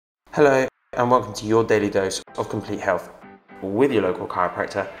Hello and welcome to your daily dose of complete health with your local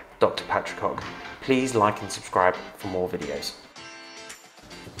chiropractor, Dr. Patrick Hogg. Please like and subscribe for more videos.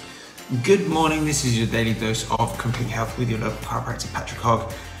 Good morning, this is your daily dose of complete health with your local chiropractor, Patrick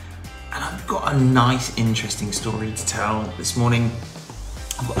Hogg. And I've got a nice, interesting story to tell this morning.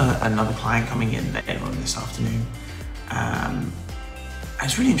 I've got another client coming in later on this afternoon. And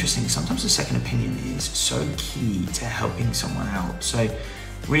it's really interesting. Sometimes a second opinion is so key to helping someone out. So,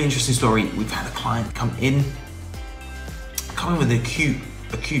 really interesting story. We've had a client come in with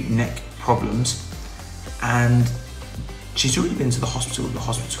acute neck problems, and she's already been to the hospital.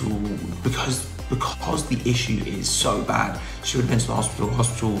 Because the issue is so bad, she would have been to the hospital. The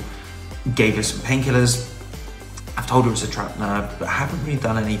hospital gave her some painkillers. I've told her it's a trapped nerve, but I haven't really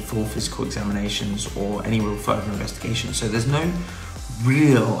done any full physical examinations or any real further investigation. So there's no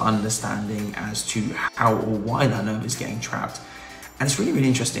real understanding as to how or why that nerve is getting trapped. And it's really, really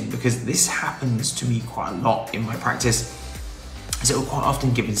interesting because this happens to me quite a lot in my practice. So we're quite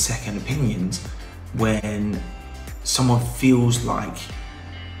often given second opinions when someone feels like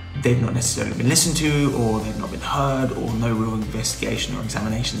they've not necessarily been listened to, or they've not been heard, or no real investigation or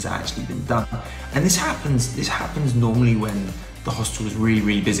examinations have actually been done. And this happens normally when the hospital is really,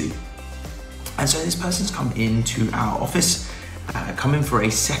 really busy. And so this person's come into our office, come in for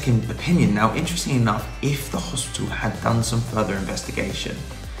a second opinion. Now, interestingly enough, if the hospital had done some further investigation,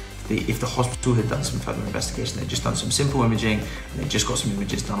 they'd just done some simple imaging, and they just got some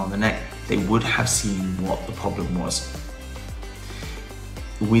images done on the neck, they would have seen what the problem was.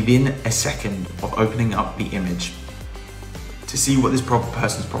 Within a second of opening up the image to see what this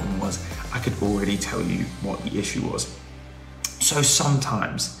person's problem was, I could already tell you what the issue was. So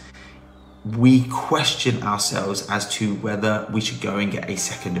sometimes we question ourselves as to whether we should go and get a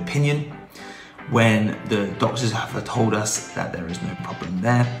second opinion when the doctors have told us that there is no problem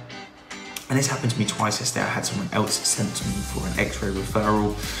there. And this happened to me twice yesterday. I had someone else sent to me for an x-ray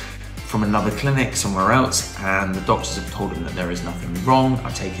referral from another clinic somewhere else, and the doctors have told them that there is nothing wrong.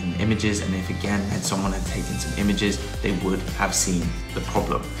 I've taken images, and if again someone had taken some images, they would have seen the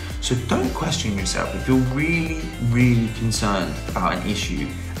problem. So don't question yourself. If you're really, really concerned about an issue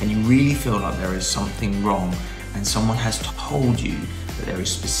and you really feel like there is something wrong and someone has told you that there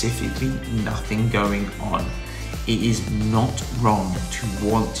is specifically nothing going on, it is not wrong to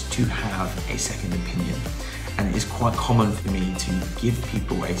want to have a second opinion. And it is quite common for me to give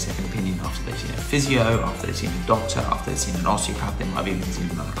people a second opinion after they've seen a physio, after they've seen a doctor, after they've seen an osteopath. They might have even seen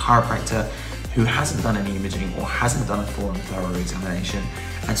another chiropractor who hasn't done any imaging or hasn't done a full and thorough examination.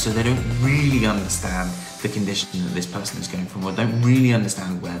 And so they don't really understand the condition that this person is going from, or don't really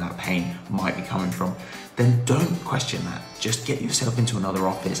understand where that pain might be coming from. Then don't question that. Just get yourself into another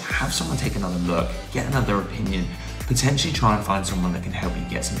office, have someone take another look, get another opinion, potentially try and find someone that can help you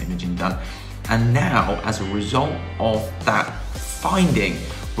get some imaging done. And now, as a result of that finding,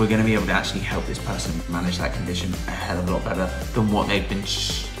 we're going to be able to actually help this person manage that condition a hell of a lot better than what they've been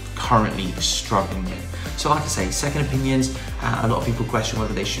currently struggling with. So like I say, second opinions, a lot of people question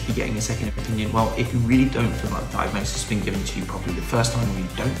whether they should be getting a second opinion. Well, if you really don't feel like the diagnosis has been given to you properly the first time, or you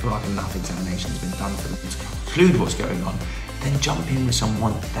don't feel like enough examination has been done for them to conclude what's going on, then jump in with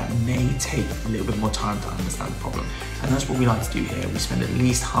someone that may take a little bit more time to understand the problem. And that's what we like to do here. We spend at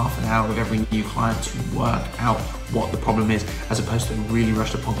least half an hour with every new client to work out what the problem is, as opposed to a really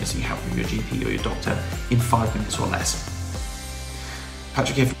rushed appointment so you help with your GP or your doctor in 5 minutes or less.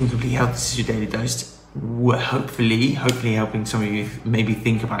 Patrick here from Complete Health. This is your daily dose. We're hopefully helping some of you maybe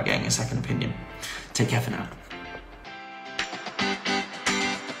think about getting a second opinion. Take care for now.